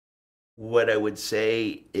What I would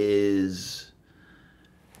say is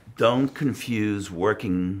don't confuse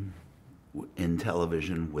working in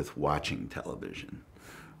television with watching television.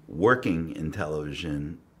 Working in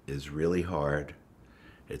television is really hard.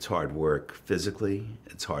 It's hard work physically,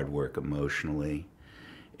 it's hard work emotionally.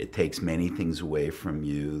 It takes many things away from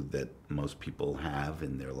you that most people have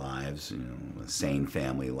in their lives, a sane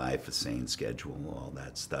family life, a sane schedule, all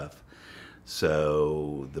that stuff.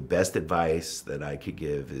 So the best advice that I could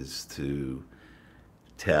give is to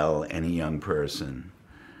tell any young person,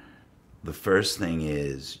 the first thing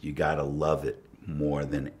is you gotta love it more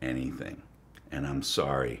than anything. And I'm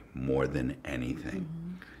sorry, more than anything.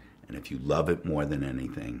 And if you love it more than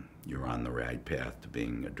anything, you're on the right path to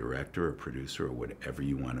being a director or producer or whatever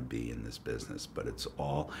you want to be in this business. But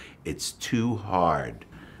it's too hard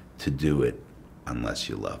to do it unless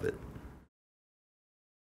you love it.